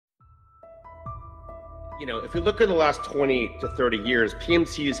if you look at the last 20 to 30 years,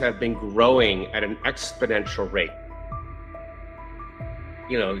 PMCs have been growing at an exponential rate.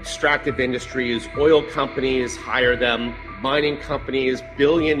 Extractive industries, oil companies hire them, mining companies,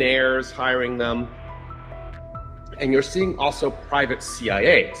 billionaires hiring them. And you're seeing also private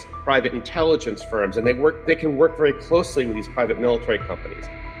CIAs, private intelligence firms, and they can work very closely with these private military companies.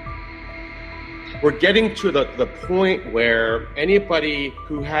 We're getting to the point where anybody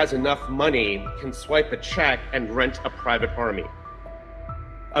who has enough money can swipe a check and rent a private army.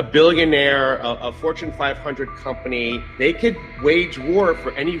 A billionaire, a Fortune 500 company, they could wage war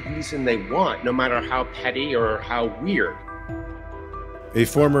for any reason they want, no matter how petty or how weird. A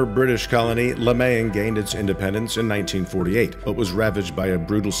former British colony, Lamang gained its independence in 1948, but was ravaged by a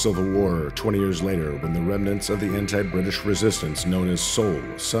brutal civil war 20 years later when the remnants of the anti-British resistance known as Seoul,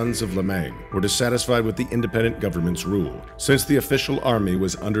 Sons of Lamang, were dissatisfied with the independent government's rule. Since the official army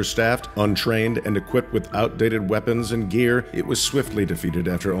was understaffed, untrained, and equipped with outdated weapons and gear, it was swiftly defeated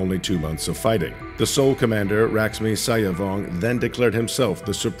after only 2 months of fighting. The Seoul commander, Raksmi Sayavong, then declared himself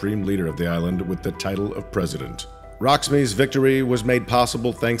the supreme leader of the island with the title of president. Raksmi's victory was made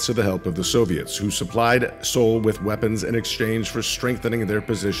possible thanks to the help of the Soviets, who supplied Seoul with weapons in exchange for strengthening their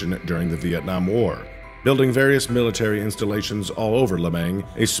position during the Vietnam War. Building various military installations all over Lamang,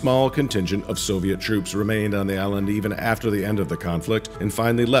 a small contingent of Soviet troops remained on the island even after the end of the conflict and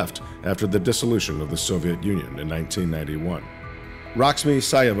finally left after the dissolution of the Soviet Union in 1991. Raksmi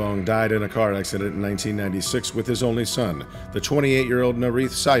Sayavong died in a car accident in 1996 with his only son, the 28-year-old Narith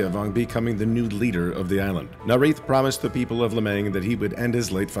Sayavong becoming the new leader of the island. Narith promised the people of Lamang that he would end his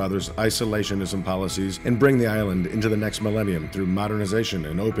late father's isolationism policies and bring the island into the next millennium through modernization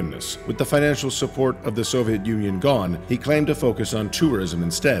and openness. With the financial support of the Soviet Union gone, he claimed to focus on tourism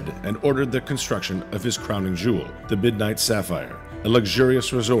instead and ordered the construction of his crowning jewel, the Midnight Sapphire, a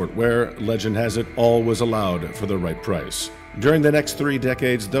luxurious resort where, legend has it, all was allowed for the right price. During the next 3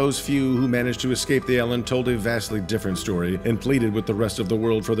 decades, those few who managed to escape the island told a vastly different story and pleaded with the rest of the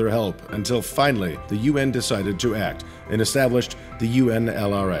world for their help, until finally the UN decided to act and established the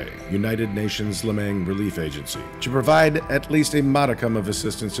UNLRA, United Nations Lamang Relief Agency, to provide at least a modicum of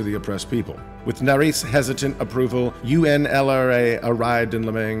assistance to the oppressed people. With Narith's hesitant approval, UNLRA arrived in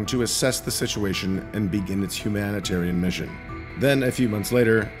Lamang to assess the situation and begin its humanitarian mission. Then, a few months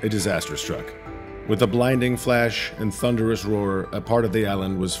later, a disaster struck. With a blinding flash and thunderous roar, a part of the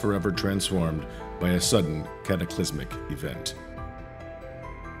island was forever transformed by a sudden cataclysmic event.